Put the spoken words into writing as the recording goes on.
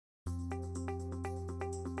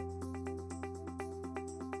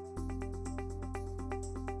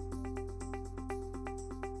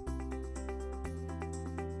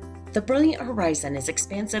The brilliant horizon is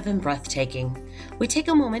expansive and breathtaking. We take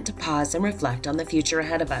a moment to pause and reflect on the future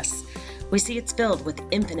ahead of us. We see it's filled with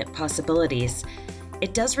infinite possibilities.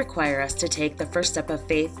 It does require us to take the first step of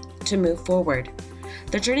faith to move forward.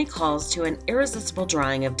 The journey calls to an irresistible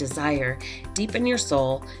drawing of desire deep in your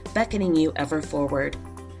soul, beckoning you ever forward.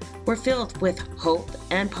 We're filled with hope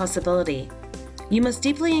and possibility. You must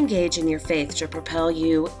deeply engage in your faith to propel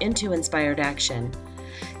you into inspired action.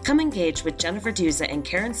 Come engage with Jennifer Dusza and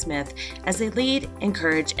Karen Smith as they lead,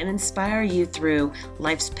 encourage, and inspire you through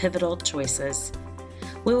life's pivotal choices.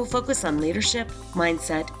 We will focus on leadership,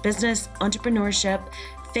 mindset, business, entrepreneurship,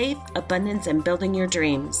 faith, abundance, and building your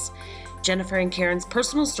dreams. Jennifer and Karen's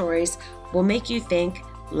personal stories will make you think,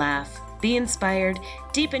 laugh, be inspired,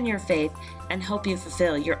 deepen your faith, and help you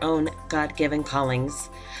fulfill your own God-given callings.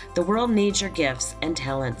 The world needs your gifts and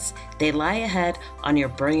talents. They lie ahead on your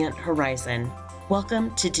brilliant horizon.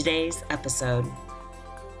 Welcome to today's episode.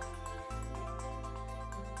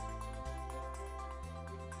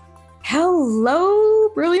 Hello,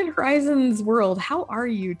 Brilliant Horizons world. How are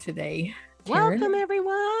you today, Karen? Welcome,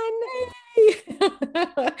 everyone.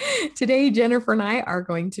 Today, Jennifer and I are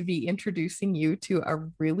going to be introducing you to a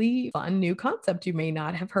really fun new concept you may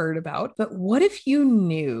not have heard about. But what if you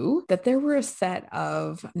knew that there were a set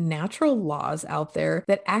of natural laws out there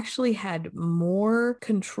that actually had more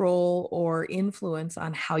control or influence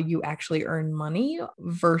on how you actually earn money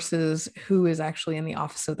versus who is actually in the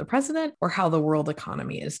office of the president or how the world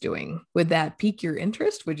economy is doing? Would that pique your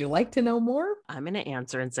interest? Would you like to know more? I'm going to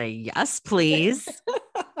answer and say, yes, please.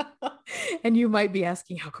 And you might be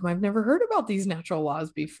asking, how come I've never heard about these natural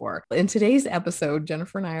laws before? In today's episode,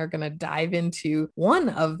 Jennifer and I are going to dive into one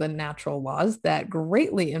of the natural laws that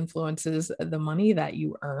greatly influences the money that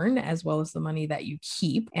you earn, as well as the money that you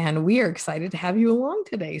keep. And we are excited to have you along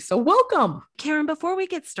today. So welcome. Karen, before we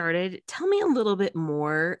get started, tell me a little bit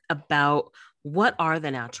more about what are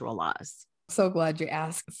the natural laws? So glad you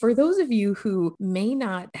asked. For those of you who may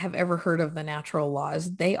not have ever heard of the natural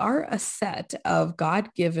laws, they are a set of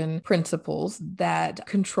God-given principles that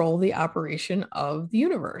control the operation of the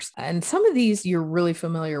universe. And some of these you're really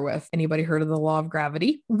familiar with. Anybody heard of the law of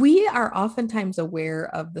gravity? We are oftentimes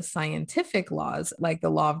aware of the scientific laws, like the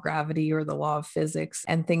law of gravity or the law of physics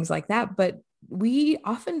and things like that. But we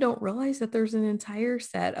often don't realize that there's an entire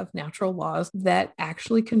set of natural laws that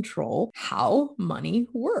actually control how money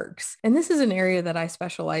works. And this is an area that I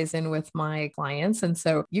specialize in with my clients. And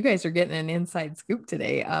so you guys are getting an inside scoop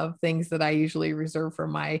today of things that I usually reserve for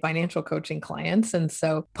my financial coaching clients. And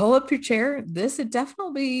so pull up your chair. This would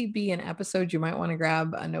definitely be an episode you might want to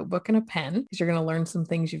grab a notebook and a pen because you're going to learn some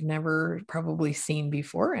things you've never probably seen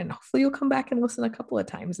before. And hopefully you'll come back and listen a couple of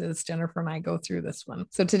times as Jennifer and I go through this one.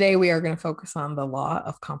 So today we are going to focus on the law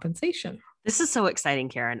of compensation. This is so exciting,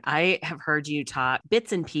 Karen. I have heard you talk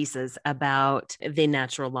bits and pieces about the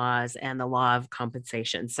natural laws and the law of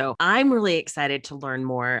compensation. So I'm really excited to learn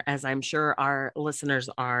more, as I'm sure our listeners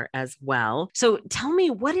are as well. So tell me,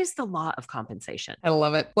 what is the law of compensation? I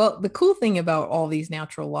love it. Well, the cool thing about all these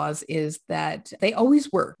natural laws is that they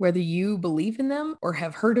always work, whether you believe in them or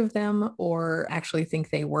have heard of them or actually think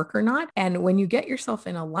they work or not. And when you get yourself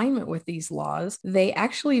in alignment with these laws, they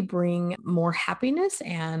actually bring more happiness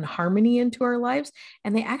and harmony into our lives.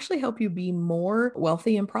 And they actually help you be more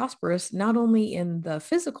wealthy and prosperous, not only in the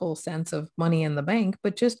physical sense of money in the bank,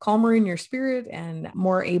 but just calmer in your spirit and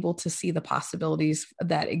more able to see the possibilities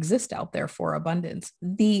that exist out there for abundance.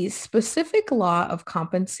 The specific law of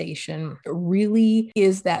compensation really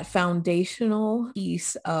is that foundational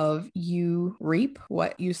piece of you reap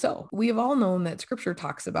what you sow. We have all known that scripture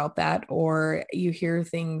talks about that, or you hear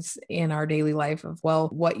things in our daily life of, well,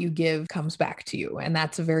 what you give comes back to you. And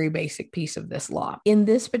that's a very basic piece of this law. In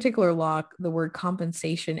this particular law, the word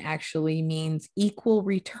compensation actually means equal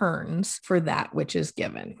returns for that which is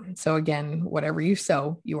given. So again, whatever you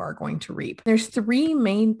sow, you are going to reap. There's three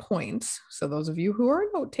main points. So those of you who are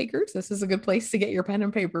note takers, this is a good place to get your pen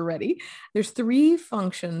and paper ready. There's three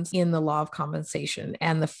functions in the law of compensation.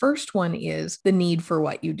 And the first one is the need for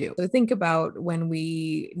what you do. So think about when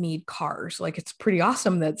we need cars, like it's pretty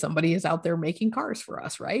awesome that somebody is out there making cars for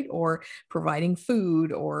us, right? Or providing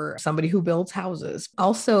food, or somebody who builds houses.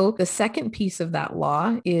 Also, the second piece of that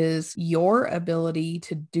law is your ability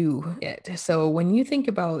to do it. So when you think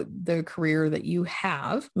about the career that you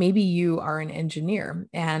have, maybe you are an engineer,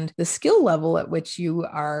 and the skill level at which you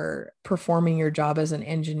are performing your job as an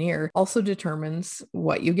engineer also determines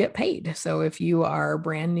what you get paid. So if you are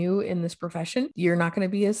brand new in this profession, you're not going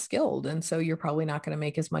to be as skilled. And so you're probably not going to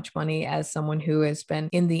make as much money as someone who has been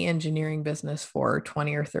in the engineering business for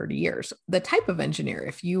 20 or 30 years. The type of engineer,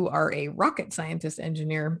 if you are a rocket scientist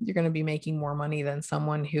engineer, you're going to be making more money than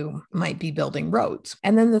someone who might be building roads.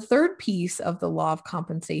 And then the third piece of the law of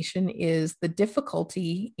compensation is the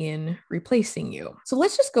difficulty in replacing you. So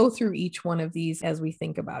let's just go through each one of these as we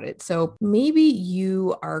think about it. So maybe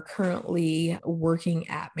you are currently working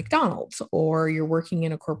at McDonald's, or you're working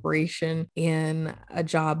in a corporation in a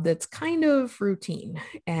job that's kind of routine,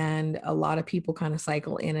 and a lot of people kind of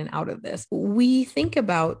cycle in and out of this. We think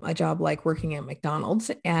about a job like working at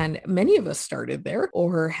McDonald's, and many of us started there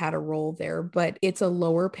or had a role there, but it's a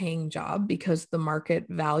lower paying job because the market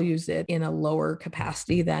values it in a lower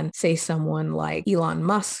capacity than, say, someone like Elon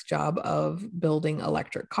Musk's job of building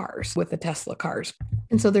electric cars with the Tesla cars.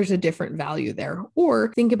 And so there's a different value there.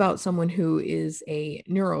 Or think about someone who is a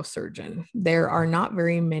neurosurgeon. There are not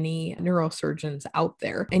very many neurosurgeons out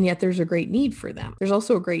there, and yet there's a great need for them. There's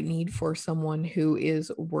also a great need for someone who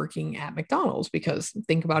is working at McDonald's, because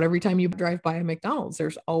think about every time you drive by a McDonald's,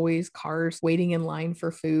 there's always cars waiting in line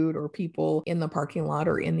for food, or people in the parking lot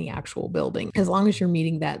or in the actual building, as long as you're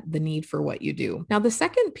meeting the need for what you do. Now, the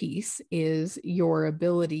second piece is your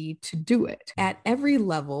ability to do it. At every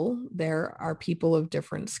level, there are people of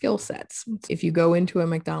different skill sets. If you go into a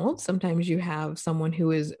McDonald's, sometimes you have someone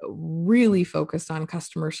who is really focused on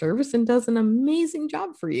customer service and does an amazing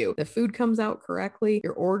job for you. The food comes out correctly,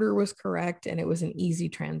 your order was correct, and it was an easy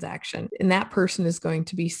transaction. And that person is going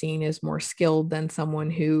to be seen as more skilled than someone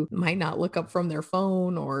who might not look up from their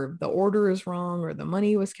phone, or the order is wrong, or the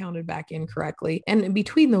money was counted back incorrectly. And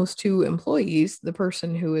between those two employees, the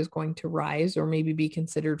person who is going to rise or maybe be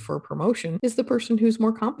considered for promotion is the person who's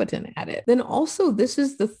more competent at it. Then also, this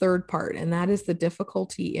is the third part, and that is the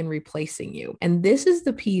difficulty in replacing you. And this is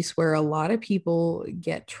the piece where a lot of people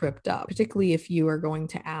get tripped up, particularly if you are going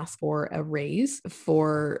to ask for a raise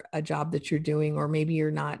for a job that you're doing, or maybe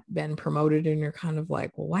you're not been promoted and you're kind of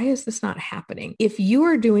like, well, why is this not happening? If you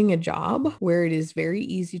are doing a job where it is very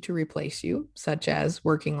easy to replace you, such as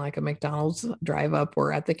working like a McDonald's drive up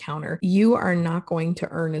or at the counter, you are not going to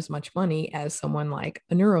earn as much money as someone like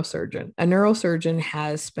a neurosurgeon. A neurosurgeon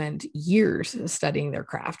has spent years studying their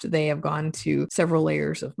craft. They have gone to several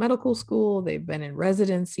layers of medical school, they've been in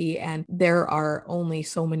residency, and there are only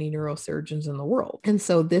so many neurosurgeons in the world. And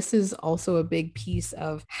so this is also a big piece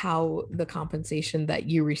of how the compensation that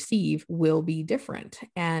you receive will be different.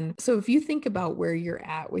 And so if you think about where you're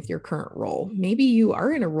at with your current role, maybe you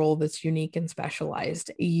are in a role that's unique and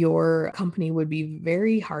specialized. Your company would be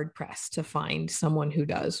very hard pressed to find someone who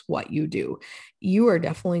does what you do. You are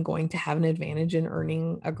definitely going to have an advantage in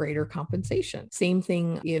earning a greater compensation. Same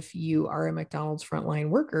thing if you are a McDonald's frontline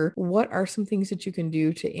worker. What are some things that you can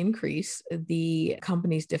do to increase the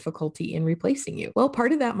company's difficulty in replacing you? Well,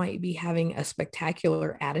 part of that might be having a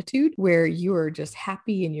spectacular attitude where you are just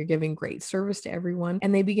happy and you're giving great service to everyone,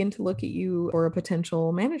 and they begin to look at you for a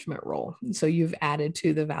potential management role. So you've added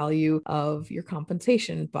to the value of your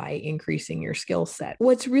compensation by increasing your skill set.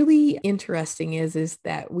 What's really interesting is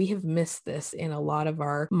that we have missed this in a lot of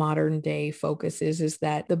our modern day focus is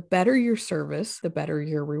that the better your service, the better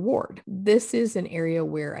your reward. This is an area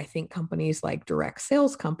where I think companies like direct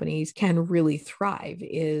sales companies can really thrive,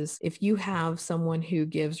 is if you have someone who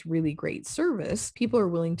gives really great service, people are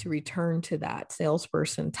willing to return to that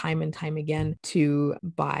salesperson time and time again to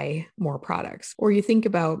buy more products. Or you think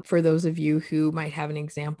about, for those of you who might have an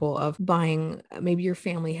example of buying, maybe your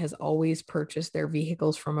family has always purchased their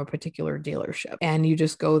vehicles from a particular dealership and you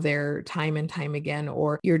just go there time and time again,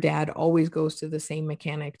 or your dad always goes to the same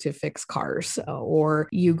mechanic to fix cars, or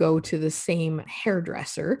you go to the same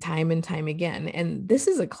hairdresser time and time again. And this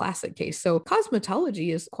is a classic case. So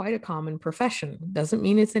cosmetology is quite a common profession. Doesn't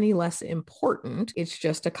mean it's any less important. It's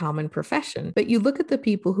just a common profession. But you look at the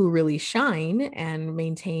people who really shine and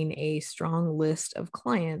maintain a strong list of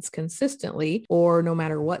clients consistently, or no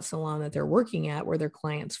matter what salon that they're working at where their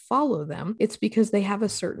clients follow them, it's because they have a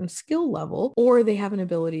certain skill level or they have an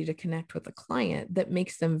ability to connect with a client that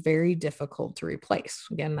makes them very difficult to replace.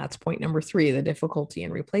 Again, that's point number 3, the difficulty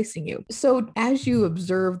in replacing you. So as you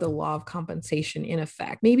observe the law of compensation in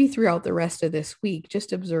effect, maybe throughout the rest of this week,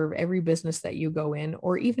 just observe every business that you go in,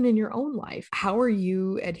 or even in your own life. How are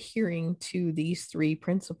you adhering to these 3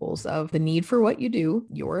 principles of the need for what you do,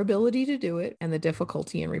 your ability to do it, and the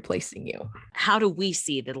difficulty in replacing you? How do we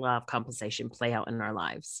see the law of compensation play out in our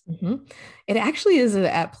lives? It actually is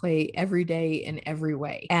at play every day in every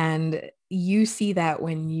way. And you see that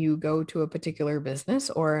when you go to a particular business,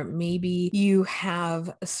 or maybe you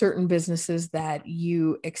have certain businesses that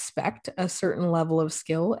you expect a certain level of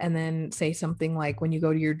skill. And then say something like when you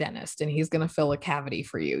go to your dentist and he's going to fill a cavity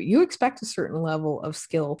for you, you expect a certain level of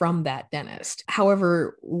skill from that dentist.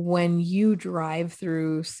 However, when you drive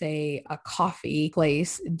through, say, a coffee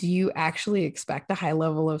place, do you actually expect a high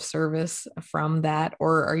level of service from that?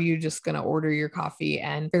 Or are you just going to order your coffee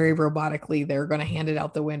and very robotically they're going to hand it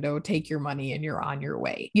out the window, take your money, and you're on your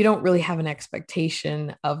way? You don't really have an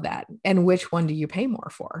expectation of that. And which one do you pay more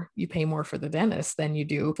for? You pay more for the dentist than you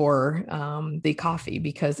do for the coffee,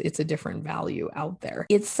 because it's a different value out there.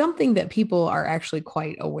 It's something that people are actually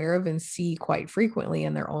quite aware of and see quite frequently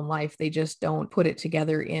in their own life. They just don't put it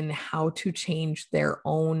together in how to change their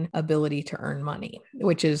own ability to earn money,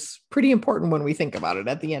 which is pretty important when we think about it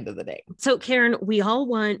at the end of the day. So, Karen, we all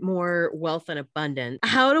want more wealth and abundance.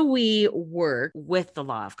 How do we work with the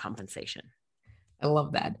law of compensation? I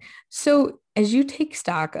love that. So, as you take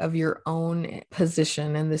stock of your own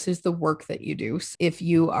position, and this is the work that you do, if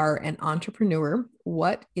you are an entrepreneur,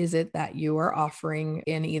 what is it that you are offering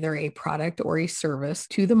in either a product or a service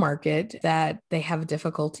to the market that they have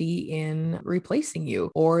difficulty in replacing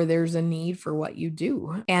you, or there's a need for what you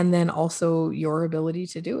do, and then also your ability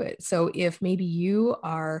to do it. So if maybe you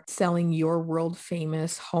are selling your world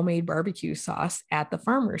famous homemade barbecue sauce at the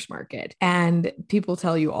farmer's market and people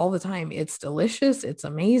tell you all the time, it's delicious, it's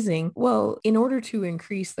amazing. Well, in order to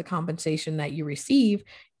increase the compensation that you receive,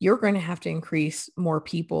 you're going to have to increase more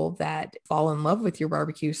people that fall in love with your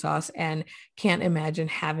barbecue sauce and can't imagine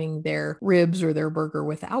having their ribs or their burger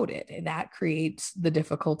without it. That creates the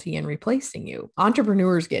difficulty in replacing you.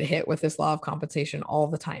 Entrepreneurs get hit with this law of compensation all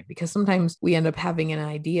the time because sometimes we end up having an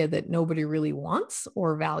idea that nobody really wants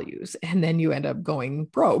or values, and then you end up going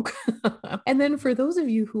broke. And then for those of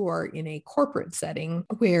you who are in a corporate setting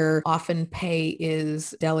where often pay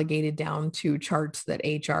is delegated down to charts that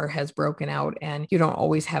HR has broken out and you don't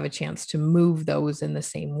always have a chance to move those in the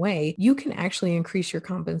same way, you can actually increase your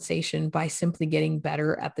compensation by simply getting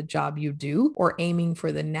better at the job you do or aiming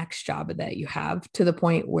for the next job that you have to the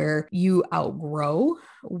point where you outgrow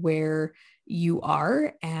where you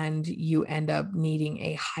are and you end up needing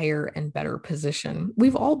a higher and better position.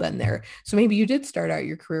 We've all been there. So maybe you did start out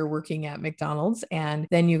your career working at McDonald's and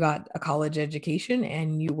then you got a college education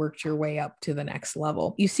and you worked your way up to the next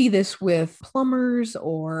level. You see this with plumbers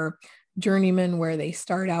or journeymen where they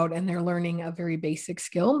start out and they're learning a very basic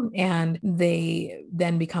skill and they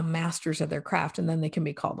then become masters of their craft, and then they can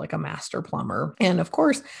be called like a master plumber. And of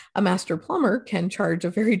course, a master plumber can charge a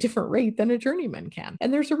very different rate than a journeyman can.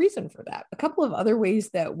 And there's a reason for that. A couple of other ways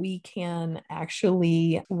that we can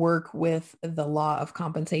actually work with the law of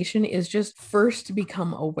compensation is just first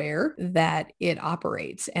become aware that it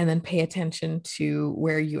operates and then pay attention to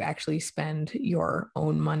where you actually spend your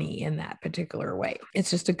own money in that particular way.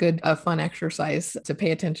 It's just a fun exercise to pay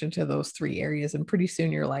attention to those three areas. And pretty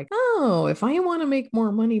soon you're like, oh, if I want to make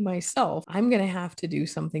more money myself, I'm going to have to do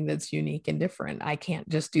something that's unique and different. I can't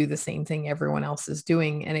just do the same thing everyone else is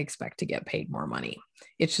doing and expect to get paid more money.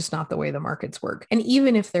 It's just not the way the markets work. And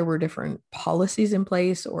even if there were different policies in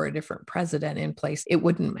place or a different president in place, it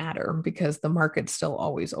wouldn't matter because the markets still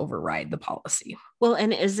always override the policy. Well,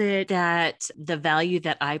 and is it that the value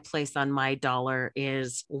that I place on my dollar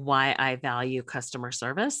is why I value customer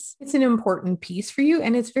service? It's an important piece for you.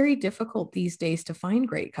 And it's very difficult these days to find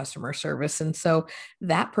great customer service. And so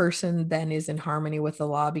that person then is in harmony with the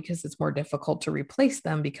law because it's more difficult to replace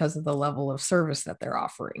them because of the level of service that they're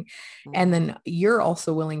offering. And then you're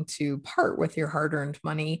also willing to part with your hard-earned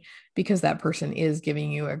money because that person is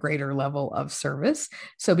giving you a greater level of service.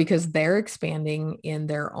 So because they're expanding in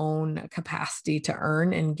their own capacity to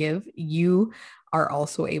earn and give, you are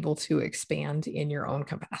also able to expand in your own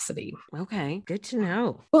capacity. Okay, good to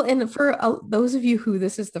know. Well, and for those of you who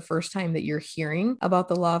this is the first time that you're hearing about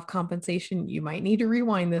the law of compensation, you might need to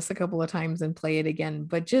rewind this a couple of times and play it again.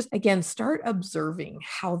 But just again, start observing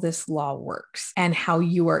how this law works and how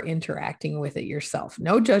you are interacting with it yourself.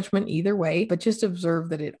 No judgment either way, but just observe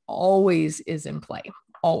that it always is in play.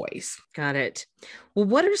 Always. Got it. Well,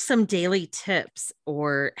 what are some daily tips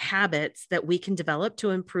or habits that we can develop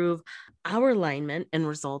to improve our alignment and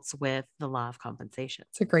results with the law of compensation?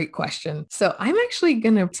 It's a great question. So I'm actually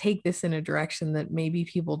going to take this in a direction that maybe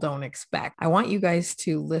people don't expect. I want you guys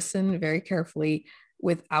to listen very carefully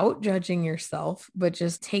without judging yourself, but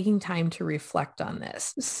just taking time to reflect on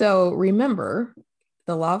this. So remember,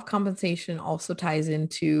 the law of compensation also ties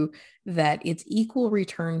into that it's equal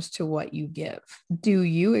returns to what you give. Do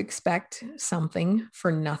you expect something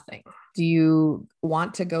for nothing? Do you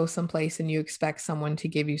want to go someplace and you expect someone to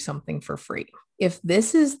give you something for free? If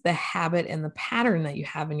this is the habit and the pattern that you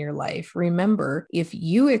have in your life, remember, if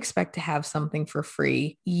you expect to have something for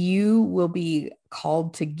free, you will be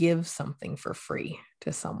called to give something for free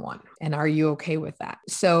to someone. And are you okay with that?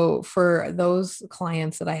 So for those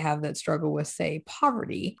clients that I have that struggle with, say,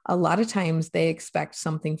 poverty, a lot of times they expect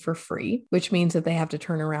something for free, which means that they have to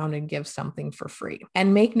turn around and give something for free.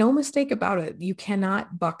 And make no mistake about it, you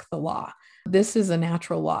cannot buck the law. This is a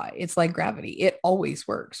natural law. It's like gravity. It always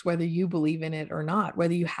works, whether you believe in it or not,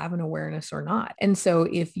 whether you have an awareness or not. And so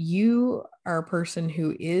if you are a person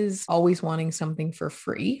who is always wanting something for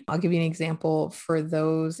free, I'll give you an example for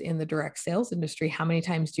those in the direct sales industry. How many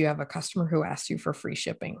times do you have a customer who asks you for free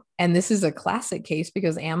shipping? And this is a classic case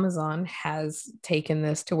because Amazon has taken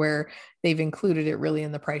this to where they've included it really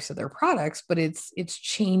in the price of their products, but it's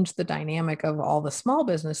changed the dynamic of all the small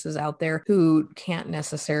businesses out there who can't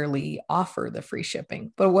necessarily offer the free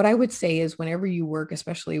shipping. But what I would say is whenever you work,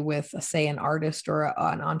 especially with, say, an artist or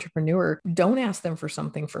an entrepreneur, don't ask them for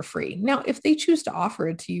something for free. Now, if they choose to offer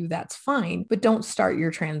it to you, that's fine, but don't start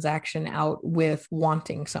your transaction out with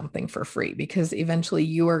wanting something for free because eventually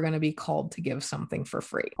you are going to be called to give something for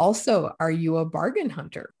free. Also, are you a bargain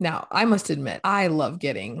hunter? Now, I must admit, I love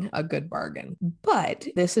getting a good bargain, but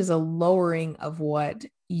this is a lowering of what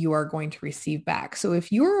you are going to receive back. So if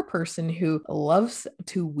you're a person who loves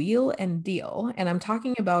to wheel and deal, and I'm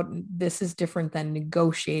talking about this is different than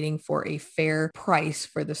negotiating for a fair price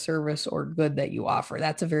for the service or good that you offer.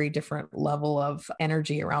 That's a very different level of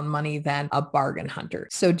energy around money than a bargain hunter.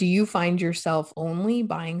 So do you find yourself only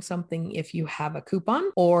buying something if you have a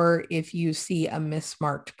coupon or if you see a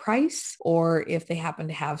mismarked price or if they happen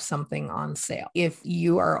to have something on sale? If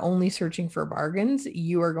you are only searching for bargains,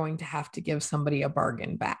 you are going to have to give somebody a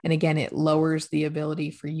bargain back. And again, it lowers the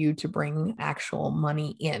ability for you to bring actual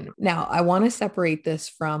money in. Now, I want to separate this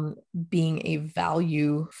from being a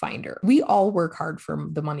value finder. We all work hard for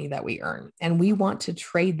the money that we earn, and we want to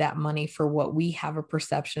trade that money for what we have a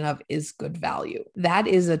perception of is good value. That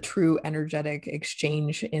is a true energetic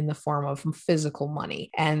exchange in the form of physical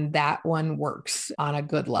money. And that one works on a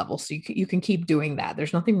good level. So you can keep doing that.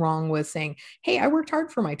 There's nothing wrong with saying, hey, I worked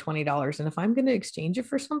hard for my $20. And if I'm going to exchange it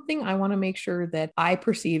for something, I want to make sure that I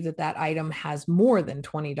perceive that that item has more than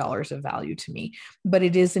 $20 of value to me, but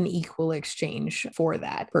it is an equal exchange for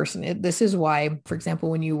that person. This is why, for example,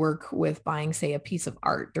 when you work with buying, say, a piece of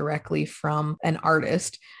art directly from an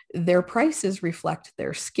artist, their prices reflect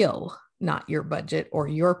their skill, not your budget or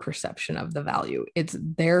your perception of the value. It's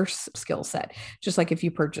their skill set. Just like if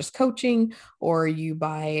you purchase coaching or you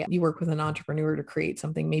work with an entrepreneur to create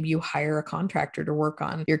something, maybe you hire a contractor to work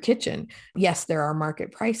on your kitchen. Yes, there are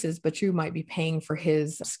market prices, but you might be paying for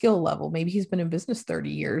his skill level. Maybe he's been in business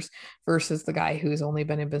 30 years versus the guy who's only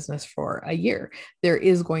been in business for a year. There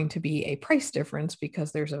is going to be a price difference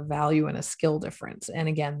because there's a value and a skill difference. And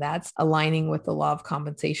again, that's aligning with the law of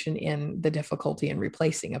compensation in the difficulty in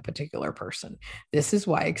replacing a particular person. This is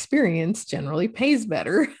why experience generally pays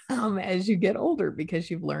better as you get older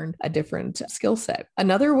because you've learned a different skill set.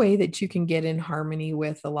 Another way that you can get in harmony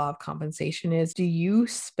with the law of compensation is, do you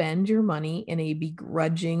spend your money in a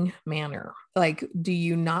begrudging manner? Like, do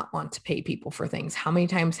you not want to pay people for things? How many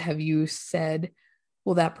times have you said,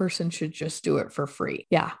 well, that person should just do it for free?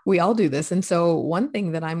 Yeah, we all do this. And so one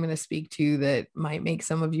thing that I'm going to speak to that might make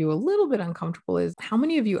some of you a little bit uncomfortable is how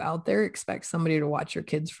many of you out there expect somebody to watch your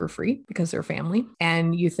kids for free because they're family?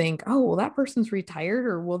 And you think, oh, well, that person's retired,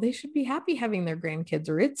 or well, they should be happy having their grandkids,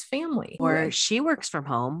 or it's family. Or she works from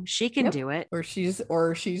home. She can do it. Or she's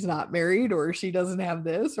not married, or she doesn't have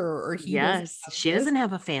this, or he doesn't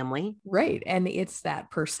have a family. Right. And it's that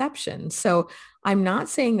perception. So I'm not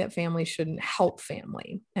saying that family shouldn't help family.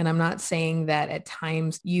 And I'm not saying that at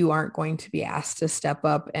times you aren't going to be asked to step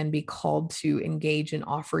up and be called to engage and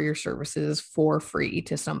offer your services for free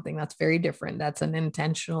to something. That's very different. That's an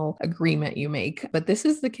intentional agreement you make. But this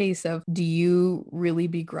is the case of, do you really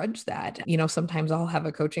begrudge that? You know, sometimes I'll have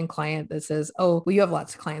a coaching client that says, oh, well, you have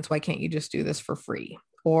lots of clients. Why can't you just do this for free?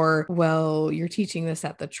 Or, well, you're teaching this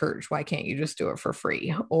at the church. Why can't you just do it for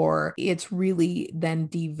free? Or it's really then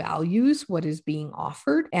devalues what is being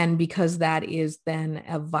offered. And because that is then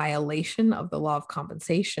a violation of the law of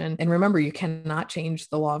compensation. And remember, you cannot change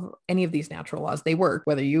the law of any of these natural laws. They work,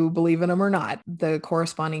 whether you believe in them or not. The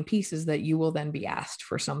corresponding piece is that you will then be asked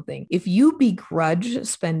for something. If you begrudge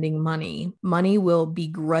spending money, money will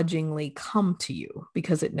begrudgingly come to you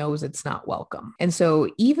because it knows it's not welcome. And so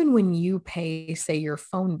even when you pay, say, your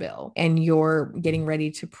phone bill and you're getting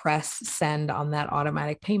ready to press send on that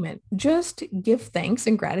automatic payment, just give thanks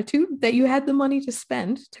and gratitude that you had the money to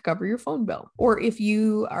spend to cover your phone bill. Or if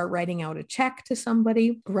you are writing out a check to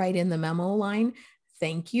somebody, write in the memo line,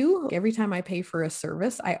 thank you. Every time I pay for a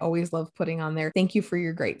service, I always love putting on there, thank you for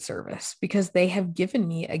your great service, because they have given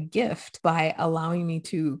me a gift by allowing me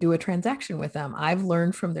to do a transaction with them. I've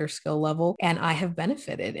learned from their skill level and I have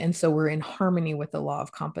benefited. And so we're in harmony with the law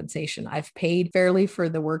of compensation. I've paid fairly for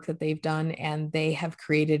the work that they've done, and they have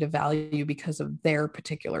created a value because of their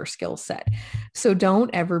particular skill set. So don't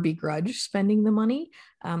ever begrudge spending the money.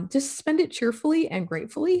 Just spend it cheerfully and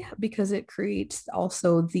gratefully, because it creates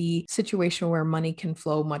also the situation where money can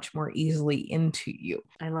flow much more easily into you.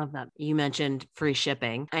 I love that. You mentioned free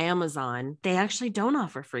shipping. Amazon, they actually don't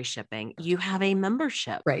offer free shipping. You have a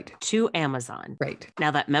membership Right. to Amazon. Right.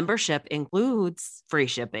 Now that membership includes free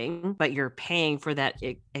shipping, but you're paying for that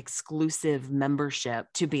exclusive membership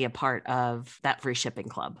to be a part of that free shipping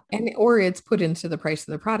club. Or it's put into the price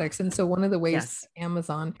of the products. And so one of the ways Yes.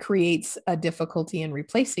 Amazon creates a difficulty in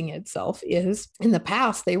replacing itself is, in the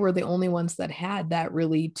past, they were the only ones that had that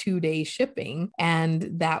really 2-day shipping.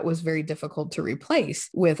 And that was very difficult to replace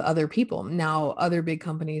with other people. Now, other big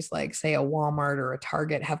companies like, say, a Walmart or a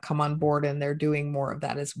Target have come on board, and they're doing more of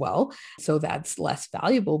that as well. So that's less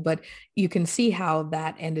valuable, but you can see how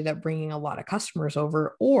that ended up bringing a lot of customers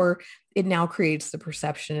over, or it now creates the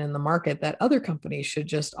perception in the market that other companies should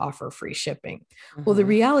just offer free shipping. Mm-hmm. Well, the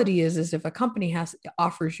reality is if a company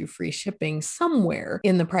offers you free shipping, somewhere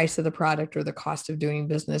in the price of the product or the cost of doing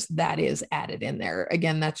business, that is added in there.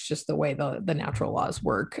 Again, that's just the way the natural laws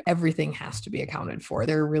work. Everything has to be accounted for.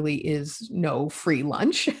 There really is no free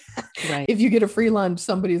lunch. Right. If you get a free lunch,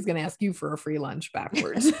 somebody's going to ask you for a free lunch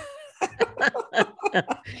backwards.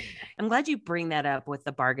 I'm glad you bring that up with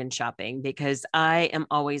the bargain shopping, because I am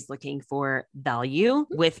always looking for value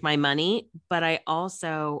with my money, but I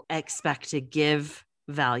also expect to give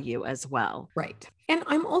value as well. Right. And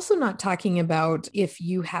I'm also not talking about if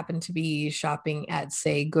you happen to be shopping at,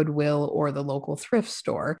 say, Goodwill or the local thrift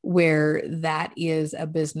store, where that is a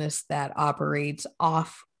business that operates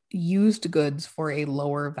off used goods for a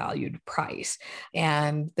lower valued price.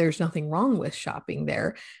 And there's nothing wrong with shopping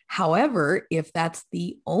there. However, if that's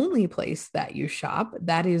the only place that you shop,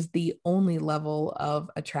 that is the only level of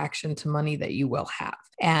attraction to money that you will have.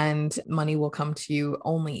 And money will come to you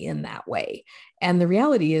only in that way. And the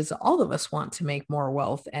reality is, all of us want to make more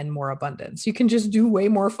wealth and more abundance. You can just do way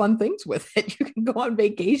more fun things with it. You can go on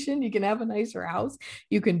vacation. You can have a nicer house.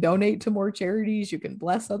 You can donate to more charities. You can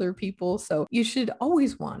bless other people. So you should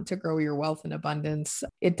always want to grow your wealth and abundance.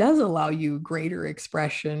 It does allow you greater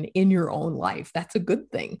expression in your own life. That's a good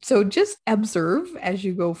thing. So just observe as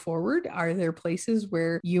you go forward. Are there places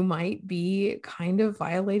where you might be kind of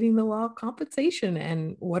violating the law of compensation?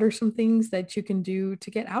 And what are some things that you can do to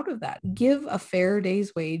get out of that? Give a fair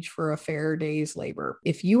day's wage for a fair day's labor.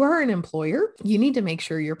 If you are an employer, you need to make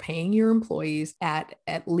sure you're paying your employees at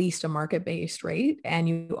least a market-based rate. And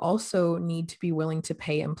you also need to be willing to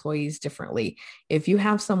pay employees differently. If you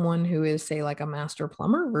have someone who is, say, like a master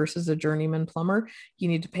plumber versus a journeyman plumber, you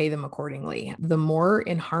need to pay them accordingly. The more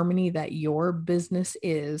in harmony that your business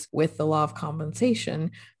is with the law of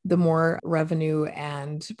compensation, the more revenue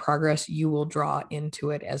and progress you will draw into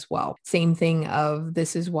it as well. Same thing of,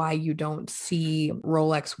 this is why you don't see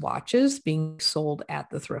Rolex watches being sold at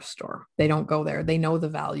the thrift store. They don't go there. They know the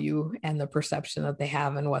value and the perception that they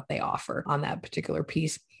have and what they offer on that particular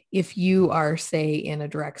piece. If you are, say, in a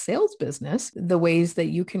direct sales business, the ways that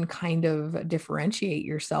you can kind of differentiate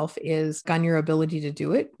yourself is on your ability to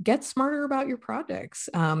do it. Get smarter about your products.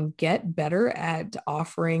 Get better at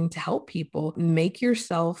offering to help people. Make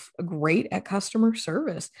yourself great at customer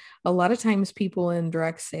service. A lot of times people in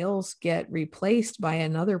direct sales get replaced by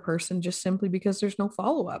another person just simply because there's no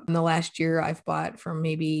follow-up. In the last year, I've bought from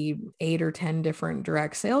maybe 8 or 10 different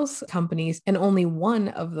direct sales companies, and only one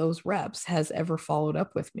of those reps has ever followed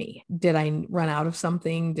up with me. Did I run out of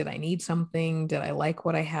something? Did I need something? Did I like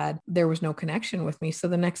what I had? There was no connection with me. So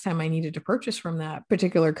the next time I needed to purchase from that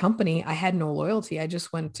particular company, I had no loyalty. I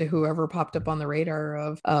just went to whoever popped up on the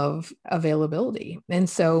radar of availability. And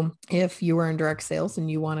so if you are in direct sales and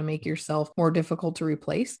you want to make yourself more difficult to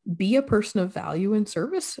replace, be a person of value and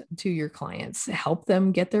service to your clients. Help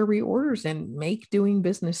them get their reorders and make doing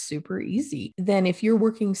business super easy. Then if you're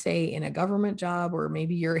working, say, in a government job, or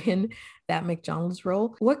maybe you're in that McDonald's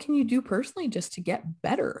role, what can you do personally just to get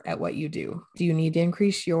better at what you do? Do you need to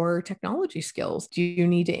increase your technology skills? Do you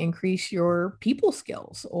need to increase your people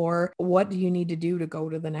skills? Or what do you need to do to go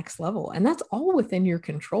to the next level? And that's all within your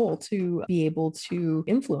control to be able to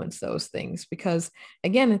influence those things. Because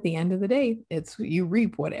again, at the end of the day, it's you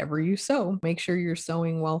reap whatever you sow. Make sure you're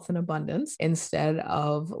sowing wealth and abundance instead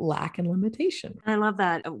of lack and limitation. I love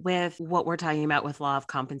that with what we're talking about with law of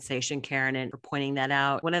compensation, Karen, and for pointing that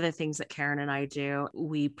out. One of the things that Karen and I do,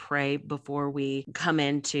 we we pray before we come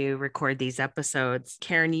in to record these episodes.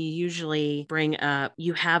 Karen, you usually bring up,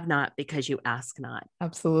 you have not because you ask not.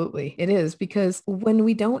 Absolutely. It is, because when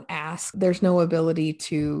we don't ask, there's no ability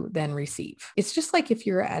to then receive. It's just like if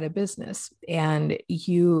you're at a business and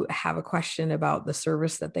you have a question about the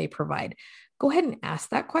service that they provide. Go ahead and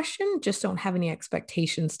ask that question. Just don't have any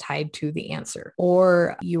expectations tied to the answer.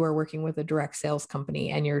 Or you are working with a direct sales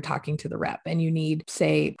company and you're talking to the rep and you need,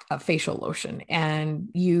 say, a facial lotion and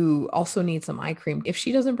you also need some eye cream. If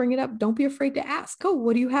she doesn't bring it up, don't be afraid to ask. Oh,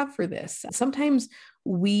 what do you have for this? Sometimes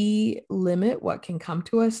we limit what can come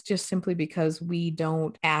to us just simply because we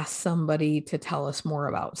don't ask somebody to tell us more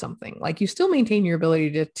about something. Like, you still maintain your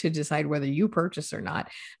ability to decide whether you purchase or not.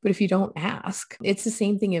 But if you don't ask, it's the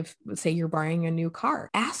same thing if, say, you're buying a new car.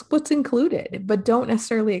 Ask what's included, but don't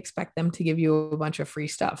necessarily expect them to give you a bunch of free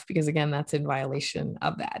stuff, because again, that's in violation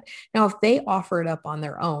of that. Now, if they offer it up on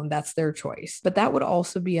their own, that's their choice. But that would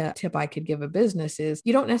also be a tip I could give a business is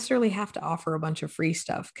you don't necessarily have to offer a bunch of free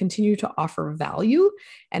stuff. Continue to offer value.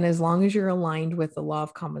 And as long as you're aligned with the law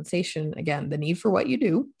of compensation, again, the need for what you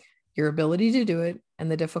do, your ability to do it, and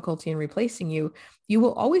the difficulty in replacing you, you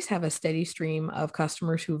will always have a steady stream of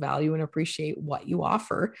customers who value and appreciate what you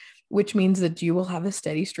offer, which means that you will have a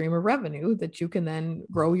steady stream of revenue that you can then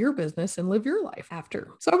grow your business and live your life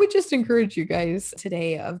after. So I would just encourage you guys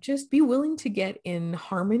today of just be willing to get in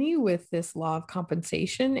harmony with this law of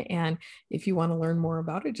compensation. And if you want to learn more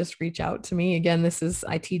about it, just reach out to me. Again,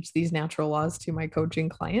 I teach these natural laws to my coaching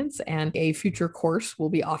clients, and a future course will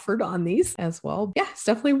be offered on these as well. Yeah, it's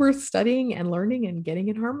definitely worth studying and learning and getting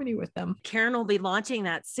in harmony with them. Karen will be launching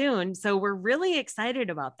that soon. So we're really excited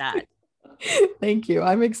about that. Thank you.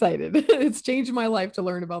 I'm excited. It's changed my life to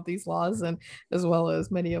learn about these laws, and as well as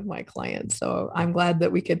many of my clients. So I'm glad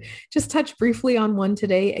that we could just touch briefly on one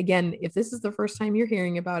today. Again, if this is the first time you're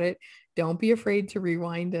hearing about it, don't be afraid to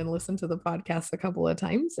rewind and listen to the podcast a couple of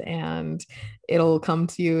times, and it'll come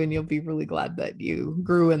to you, and you'll be really glad that you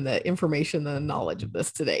grew in the information and the knowledge of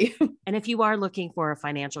this today. And if you are looking for a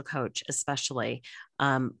financial coach, especially,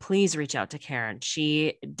 please reach out to Karen.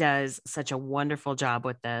 She does such a wonderful job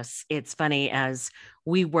with this. It's funny, as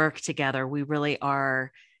we work together, we really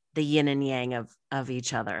are the yin and yang of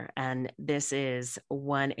each other. And this is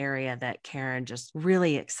one area that Karen just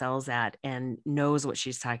really excels at and knows what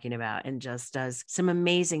she's talking about, and just does some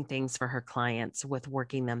amazing things for her clients with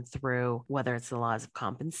working them through, whether it's the laws of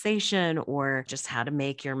compensation or just how to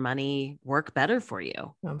make your money work better for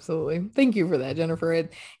you. Absolutely. Thank you for that, Jennifer.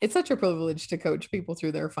 It's such a privilege to coach people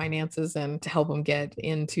through their finances and to help them get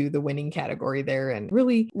into the winning category there. And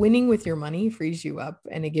really, winning with your money frees you up,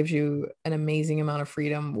 and it gives you an amazing amount of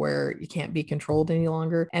freedom where you can't be controlled any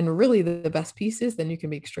longer. And really, the best piece is then you can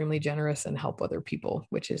be extremely generous and help other people,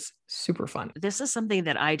 which is super fun. This is something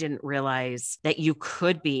that I didn't realize, that you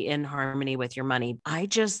could be in harmony with your money. I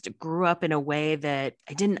just grew up in a way that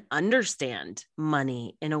I didn't understand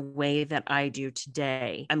money in a way that I do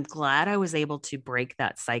today. I'm glad I was able to break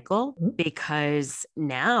that cycle, because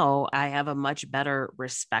now I have a much better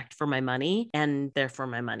respect for my money, and therefore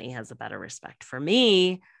my money has a better respect for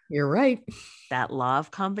me. You're right. That law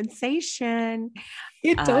of compensation.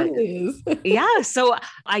 It totally is. Yeah. So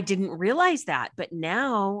I didn't realize that, but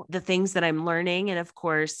now the things that I'm learning, and of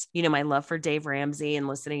course, my love for Dave Ramsey and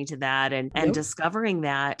listening to that and discovering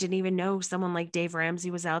that, didn't even know someone like Dave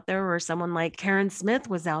Ramsey was out there, or someone like Karen Smith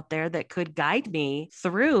was out there that could guide me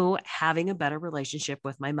through having a better relationship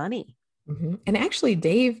with my money. Mm-hmm. And actually,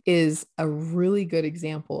 Dave is a really good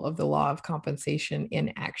example of the law of compensation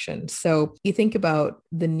in action. So you think about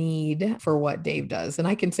the need for what Dave does. And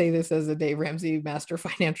I can say this as a Dave Ramsey master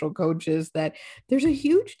financial coach, is that there's a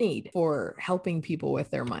huge need for helping people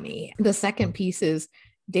with their money. The second piece is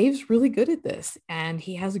Dave's really good at this, and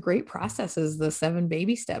he has great processes, the 7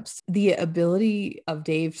 baby steps. The ability of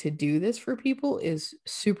Dave to do this for people is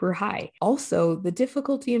super high. Also, the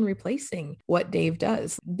difficulty in replacing what Dave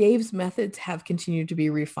does. Dave's methods have continued to be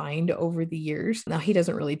refined over the years. Now, he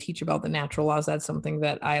doesn't really teach about the natural laws. That's something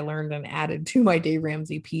that I learned and added to my Dave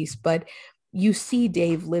Ramsey piece, but you see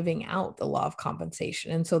Dave living out the law of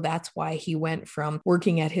compensation. And so that's why he went from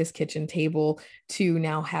working at his kitchen table to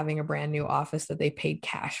now having a brand new office that they paid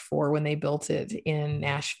cash for when they built it in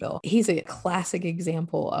Nashville. He's a classic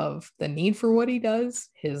example of the need for what he does,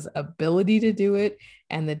 his ability to do it,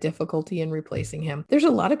 and the difficulty in replacing him. There's a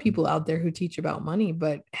lot of people out there who teach about money,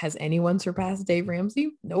 but has anyone surpassed Dave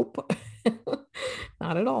Ramsey? Nope.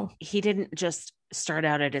 Not at all. He didn't just start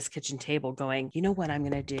out at his kitchen table going, you know what I'm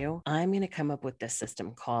going to do? I'm going to come up with this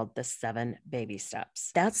system called the 7 baby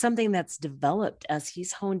steps. That's something that's developed as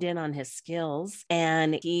he's honed in on his skills,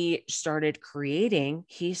 and he started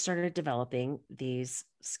developing these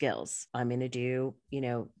skills. I'm going to do, you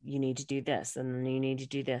need to do this and then you need to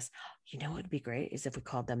do this. What would be great is if we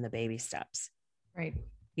called them the baby steps. Right.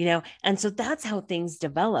 And so that's how things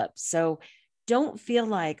develop. So don't feel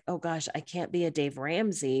like, oh gosh, I can't be a Dave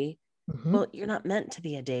Ramsey. Well, you're not meant to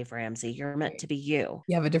be a Dave Ramsey. You're meant to be you.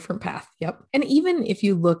 You have a different path. Yep. And even if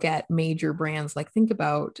you look at major brands, like think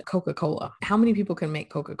about Coca-Cola. How many people can make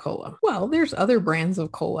Coca-Cola? Well, there's other brands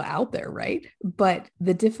of cola out there, right? But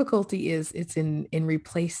the difficulty is it's in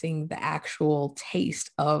replacing the actual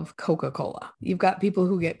taste of Coca-Cola. You've got people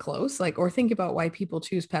who get close, or think about why people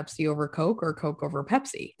choose Pepsi over Coke or Coke over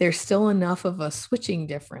Pepsi. There's still enough of a switching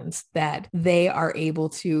difference that they are able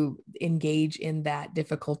to engage in that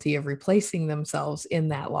difficulty of replacing themselves in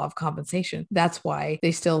that law of compensation. That's why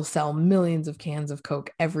they still sell millions of cans of Coke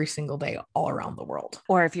every single day all around the world.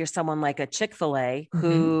 Or if you're someone like a Chick-fil-A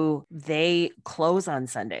who they close on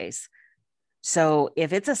Sundays. So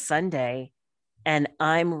if it's a Sunday and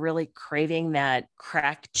I'm really craving that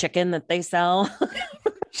cracked chicken that they sell,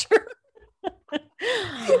 sure.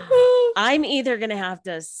 I'm either going to have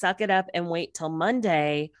to suck it up and wait till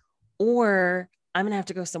Monday, or I'm going to have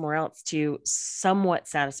to go somewhere else to somewhat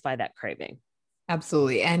satisfy that craving.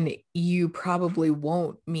 Absolutely. And you probably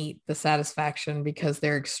won't meet the satisfaction because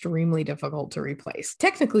they're extremely difficult to replace.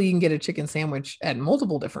 Technically, you can get a chicken sandwich at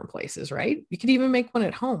multiple different places, right? You could even make one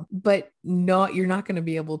at home, but you're not going to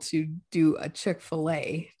be able to do a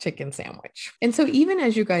Chick-fil-A chicken sandwich. And so even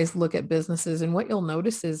as you guys look at businesses, and what you'll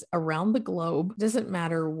notice is around the globe, doesn't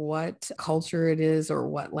matter what culture it is or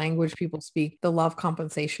what language people speak, the law of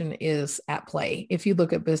compensation is at play. If you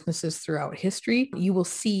look at businesses throughout history, you will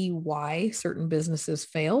see why certain businesses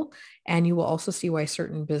fail, and you will also see why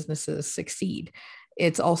certain businesses succeed.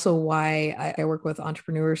 It's also why I work with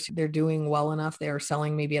entrepreneurs. They're doing well enough. They are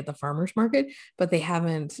selling maybe at the farmer's market, but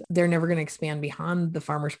they're never going to expand beyond the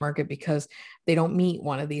farmer's market because they don't meet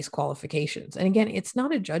one of these qualifications. And again, it's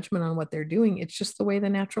not a judgment on what they're doing. It's just the way the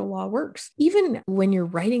natural law works. Even when you're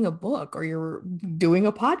writing a book or you're doing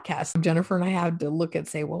a podcast, Jennifer and I had to look at,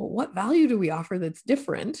 say, well, what value do we offer that's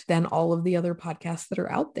different than all of the other podcasts that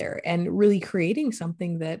are out there, and really creating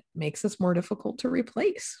something that makes us more difficult to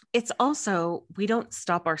replace. It's also, we don't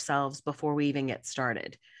stop ourselves before we even get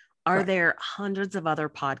started. Are there hundreds of other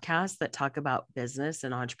podcasts that talk about business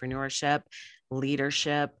and entrepreneurship,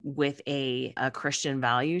 leadership with a Christian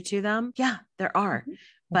value to them? Yeah, there are.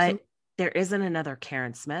 But there isn't another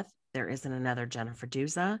Karen Smith. There isn't another Jennifer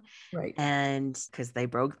Dusza. Right. And because they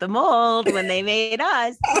broke the mold when they made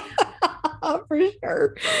us. For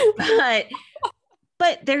sure.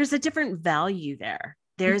 But there's a different value there.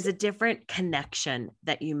 There's a different connection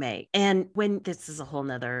that you make. And when this is a whole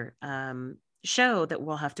nother show that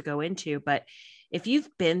we'll have to go into, but if you've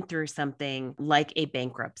been through something like a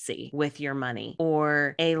bankruptcy with your money,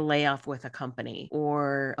 or a layoff with a company,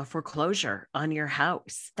 or a foreclosure on your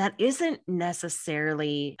house, that isn't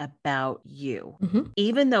necessarily about you.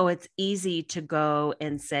 Even though it's easy to go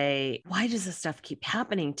and say, why does this stuff keep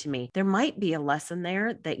happening to me? There might be a lesson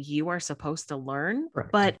there that you are supposed to learn,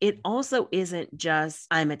 but it also isn't just,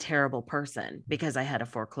 I'm a terrible person because I had a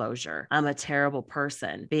foreclosure. I'm a terrible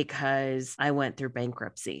person because I went through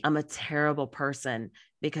bankruptcy. I'm a terrible person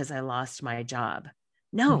because I lost my job.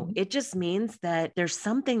 No, it just means that there's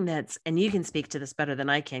something and you can speak to this better than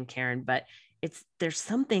I can, Karen, but there's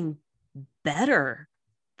something better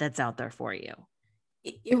that's out there for you.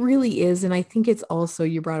 It really is. And I think it's also,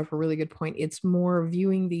 you brought up a really good point. It's more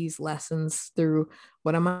viewing these lessons through,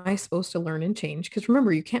 what am I supposed to learn and change? Because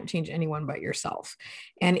remember, you can't change anyone but yourself.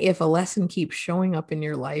 And if a lesson keeps showing up in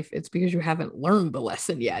your life, it's because you haven't learned the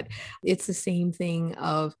lesson yet. It's the same thing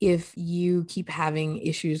of, if you keep having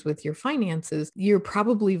issues with your finances, you're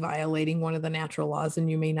probably violating one of the natural laws and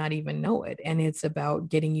you may not even know it. And it's about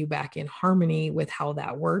getting you back in harmony with how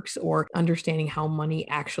that works, or understanding how money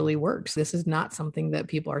actually works. This is not something that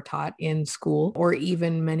people are taught in school, or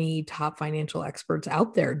even many top financial experts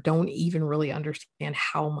out there don't even really understand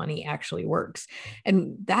how money actually works.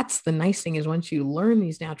 And that's the nice thing, is once you learn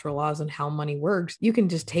these natural laws and how money works, you can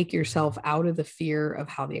just take yourself out of the fear of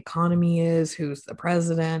how the economy is, who's the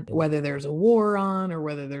president, whether there's a war on, or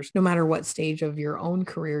whether there's, no matter what stage of your own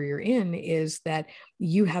career you're in, is that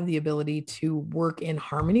you have the ability to work in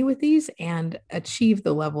harmony with these and achieve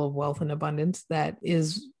the level of wealth and abundance that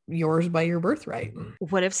is yours by your birthright.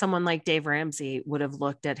 What if someone like Dave Ramsey would have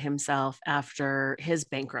looked at himself after his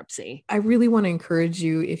bankruptcy? I really want to encourage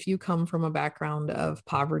you, if you come from a background of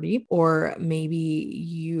poverty, or maybe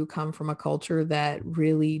you come from a culture that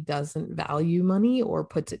really doesn't value money or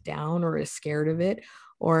puts it down or is scared of it,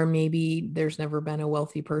 or maybe there's never been a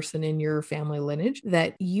wealthy person in your family lineage,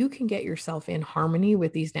 that you can get yourself in harmony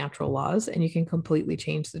with these natural laws and you can completely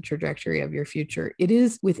change the trajectory of your future. It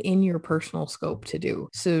is within your personal scope to do.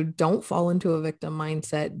 So don't fall into a victim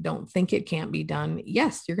mindset. Don't think it can't be done.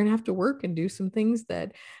 Yes, you're going to have to work and do some things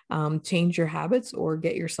that change your habits or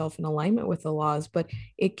get yourself in alignment with the laws, but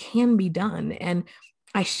it can be done. And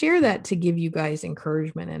I share that to give you guys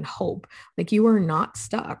encouragement and hope. Like, you are not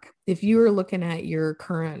stuck. If you are looking at your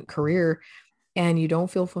current career and you don't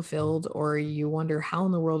feel fulfilled, or you wonder how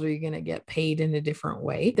in the world are you going to get paid in a different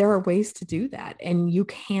way, there are ways to do that. And you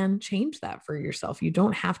can change that for yourself. You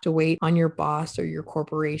don't have to wait on your boss or your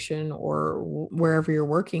corporation or wherever you're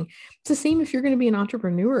working. It's the same if you're going to be an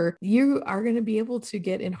entrepreneur. You are going to be able to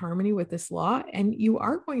get in harmony with this law, and you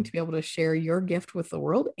are going to be able to share your gift with the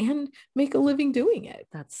world and make a living doing it.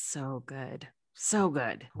 That's so good. So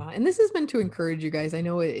good. And this has been to encourage you guys. I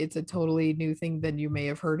know it's a totally new thing that you may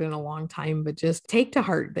have heard in a long time, but just take to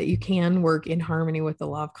heart that you can work in harmony with the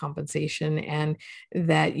law of compensation, and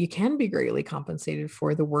that you can be greatly compensated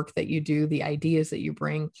for the work that you do, the ideas that you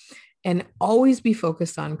bring. And always be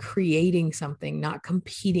focused on creating something, not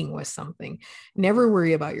competing with something. Never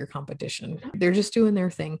worry about your competition. They're just doing their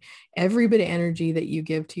thing. Every bit of energy that you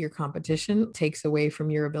give to your competition takes away from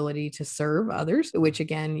your ability to serve others, which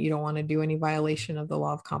again, you don't want to do any violation of the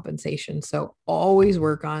law of compensation. So always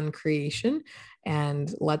work on creation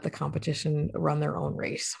and let the competition run their own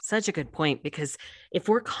race. Such a good point, because if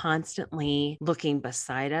we're constantly looking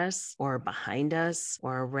beside us or behind us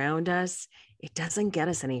or around us, it doesn't get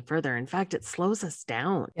us any further. In fact, it slows us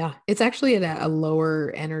down. Yeah, it's actually at a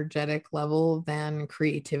lower energetic level than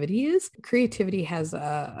creativity is. Creativity has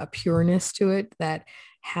a pureness to it that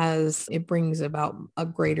it brings about a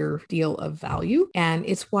greater deal of value. And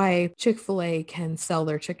it's why Chick-fil-A can sell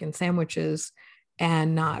their chicken sandwiches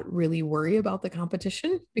and not really worry about the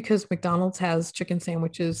competition, because McDonald's has chicken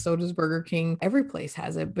sandwiches, so does Burger King. Every place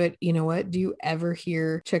has it. But you know what? Do you ever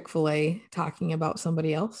hear Chick-fil-A talking about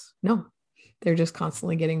somebody else? No. They're just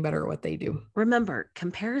constantly getting better at what they do. Remember,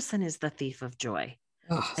 comparison is the thief of joy.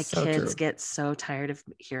 Oh, My so kids true. get so tired of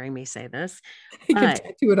hearing me say this. You can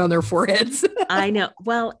tattoo it on their foreheads. I know.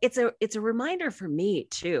 Well, it's a reminder for me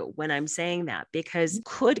too when I'm saying that, because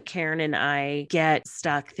could Karen and I get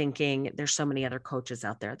stuck thinking there's so many other coaches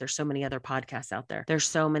out there, there's so many other podcasts out there, there's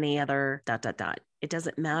so many other ... It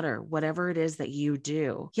doesn't matter. Whatever it is that you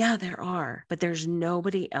do, yeah, there are, but there's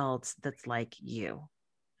nobody else that's like you.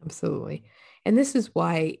 Absolutely. And this is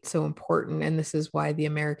why it's so important. And this is why the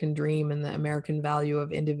American dream and the American value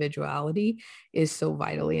of individuality is so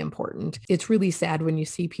vitally important. It's really sad when you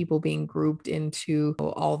see people being grouped into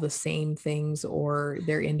all the same things, or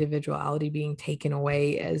their individuality being taken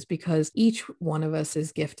away, as because each one of us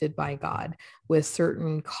is gifted by God with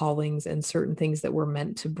certain callings and certain things that we're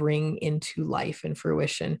meant to bring into life and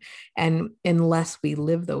fruition. And unless we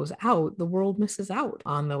live those out, the world misses out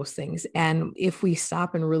on those things. And if we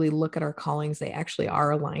stop and really look at our callings, they actually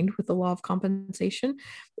are aligned with the law of compensation,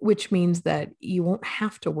 which means that you won't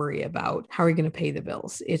have to worry about how are you going to pay the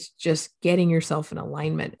bills. It's just getting yourself in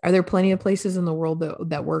alignment. Are there plenty of places in the world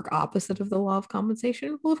that work opposite of the law of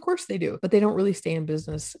compensation? Well, of course they do, but they don't really stay in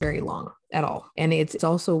business very long at all. And it's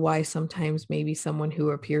also why sometimes maybe someone who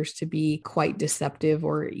appears to be quite deceptive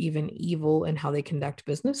or even evil in how they conduct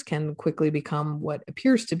business can quickly become what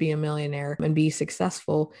appears to be a millionaire and be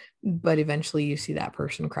successful, but eventually you see that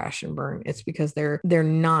person crash and burn. It's because they're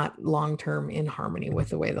not long-term in harmony with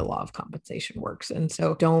the way the law of compensation works. And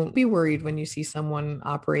so don't be worried when you see someone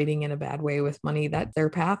operating in a bad way with money. That's their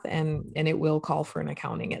path, and it will call for an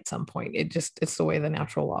accounting at some point. It's the way the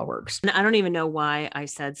natural law works. And I don't even know why I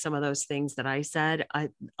said some of those things that I said.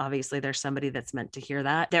 Obviously there's somebody that's meant to hear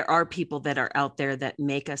that. There are people that are out there that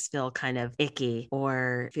make us feel kind of icky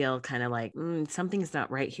or feel kind of like something's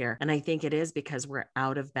not right here. And I think it is because we're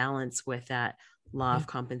out of balance with that law of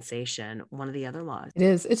compensation, one of the other laws. It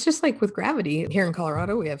is. It's just like with gravity. Here in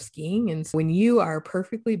Colorado, we have skiing. And so when you are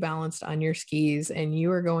perfectly balanced on your skis and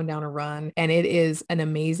you are going down a run, and it is an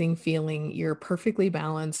amazing feeling, you're perfectly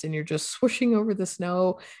balanced and you're just swooshing over the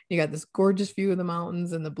snow. You got this gorgeous view of the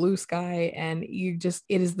mountains and the blue sky, and it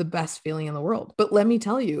is the best feeling in the world. But let me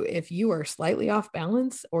tell you, if you are slightly off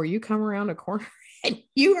balance or you come around a corner and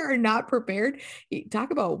you are not prepared,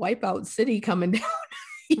 talk about Wipeout City coming down.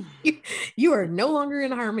 You are no longer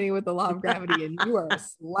in harmony with the law of gravity, and you are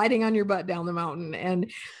sliding on your butt down the mountain. And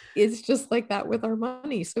it's just like that with our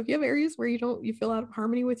money. So if you have areas where you feel out of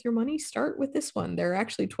harmony with your money, start with this one. There are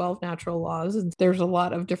actually 12 natural laws, and there's a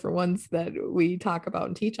lot of different ones that we talk about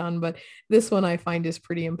and teach on, but this one I find is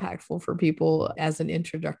pretty impactful for people as an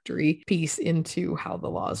introductory piece into how the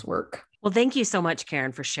laws work. Well, thank you so much,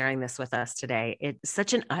 Karen, for sharing this with us today. It's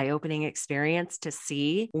such an eye-opening experience to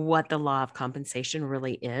see what the law of compensation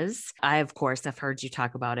really is. I, of course, have heard you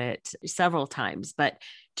talk about it several times, but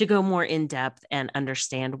to go more in depth and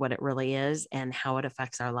understand what it really is and how it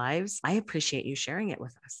affects our lives, I appreciate you sharing it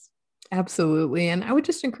with us. Absolutely. And I would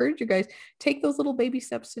just encourage you guys, take those little baby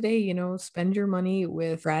steps today, spend your money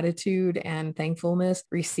with gratitude and thankfulness,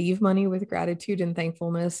 receive money with gratitude and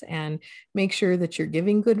thankfulness, and make sure that you're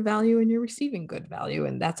giving good value and you're receiving good value.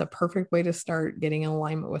 And that's a perfect way to start getting in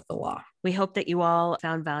alignment with the law. We hope that you all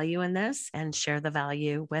found value in this and share the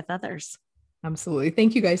value with others. Absolutely.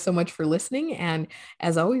 Thank you guys so much for listening. And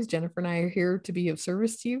as always, Jennifer and I are here to be of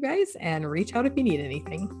service to you guys, and reach out if you need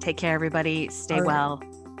anything. Take care, everybody. Stay well.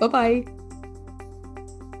 Bye-bye.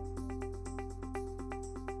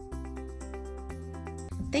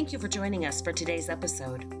 Thank you for joining us for today's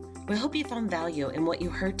episode. We hope you found value in what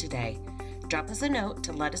you heard today. Drop us a note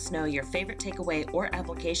to let us know your favorite takeaway or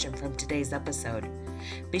application from today's episode.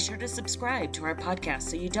 Be sure to subscribe to our podcast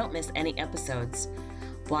so you don't miss any episodes.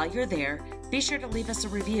 While you're there, be sure to leave us a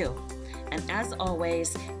review. And as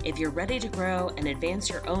always, if you're ready to grow and advance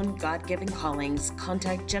your own God-given callings,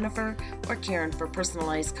 contact Jennifer or Karen for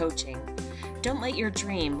personalized coaching. Don't let your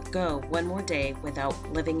dream go one more day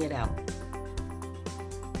without living it out.